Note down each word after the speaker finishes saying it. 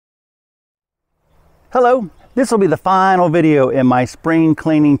Hello, this will be the final video in my spring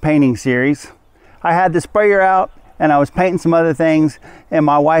cleaning painting series. I had the sprayer out and I was painting some other things, and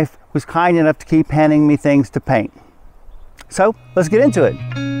my wife was kind enough to keep handing me things to paint. So let's get into it.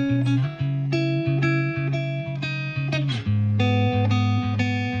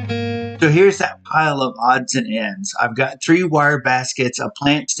 So here's that pile of odds and ends. I've got 3 wire baskets, a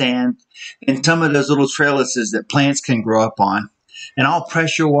plant stand, and some of those little trellises that plants can grow up on. And I'll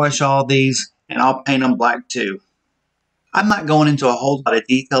pressure wash all these and I'll paint them black too. I'm not going into a whole lot of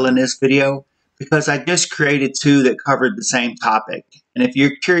detail in this video because I just created 2 that covered the same topic. And if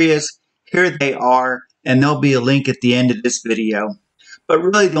you're curious, here they are, and there'll be a link at the end of this video. But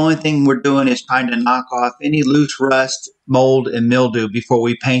really the only thing we're doing is trying to knock off any loose rust, mold, and mildew before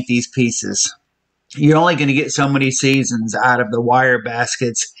we paint these pieces. You're only going to get so many seasons out of the wire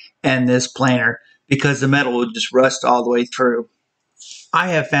baskets and this planter because the metal will just rust all the way through. I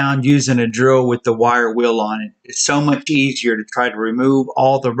have found using a drill with the wire wheel on it is so much easier to try to remove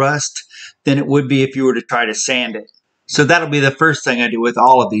all the rust than it would be if you were to try to sand it. So that'll be the first thing I do with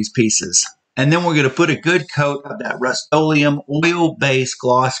all of these pieces. And then we're going to put a good coat of that Rust-Oleum oil-based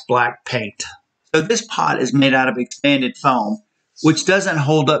gloss black paint. So this pot is made out of expanded foam, which doesn't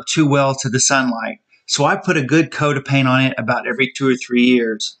hold up too well to the sunlight. So I put a good coat of paint on it about every 2 or 3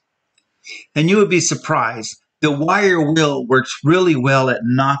 years. And you would be surprised. The wire wheel works really well at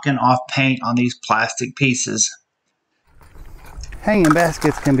knocking off paint on these plastic pieces. Hanging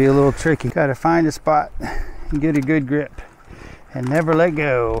baskets can be a little tricky. Got to find a spot and get a good grip and never let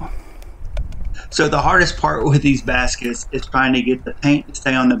go. So the hardest part with these baskets is trying to get the paint to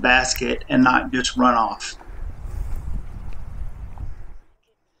stay on the basket and not just run off.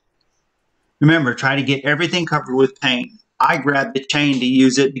 Remember, try to get everything covered with paint. I grab the chain to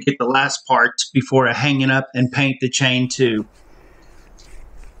use it to get the last parts before I hang it up and paint the chain too.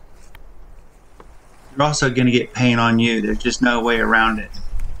 You're also going to get paint on you. There's just no way around it.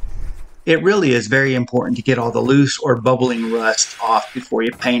 It really is very important to get all the loose or bubbling rust off before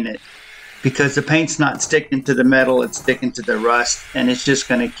you paint it, because the paint's not sticking to the metal, it's sticking to the rust, and it's just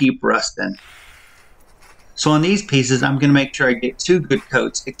going to keep rusting. So on these pieces, I'm going to make sure I get 2 good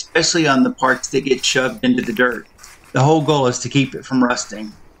coats, especially on the parts that get shoved into the dirt. The whole goal is to keep it from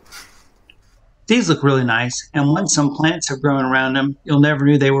rusting. These look really nice, and once some plants have grown around them, you'll never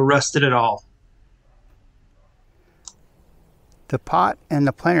knew they were rusted at all. The pot and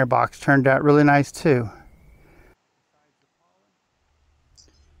the planter box turned out really nice too.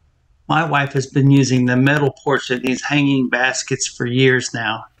 My wife has been using the metal portion of these hanging baskets for years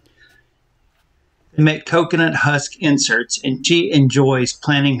now. They make coconut husk inserts, and she enjoys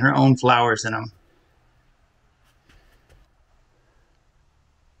planting her own flowers in them.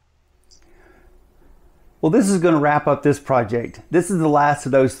 Well, this is going to wrap up this project. This is the last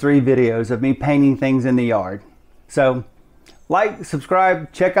of those 3 videos of me painting things in the yard. So, like,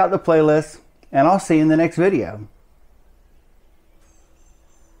 subscribe, check out the playlist, and I'll see you in the next video.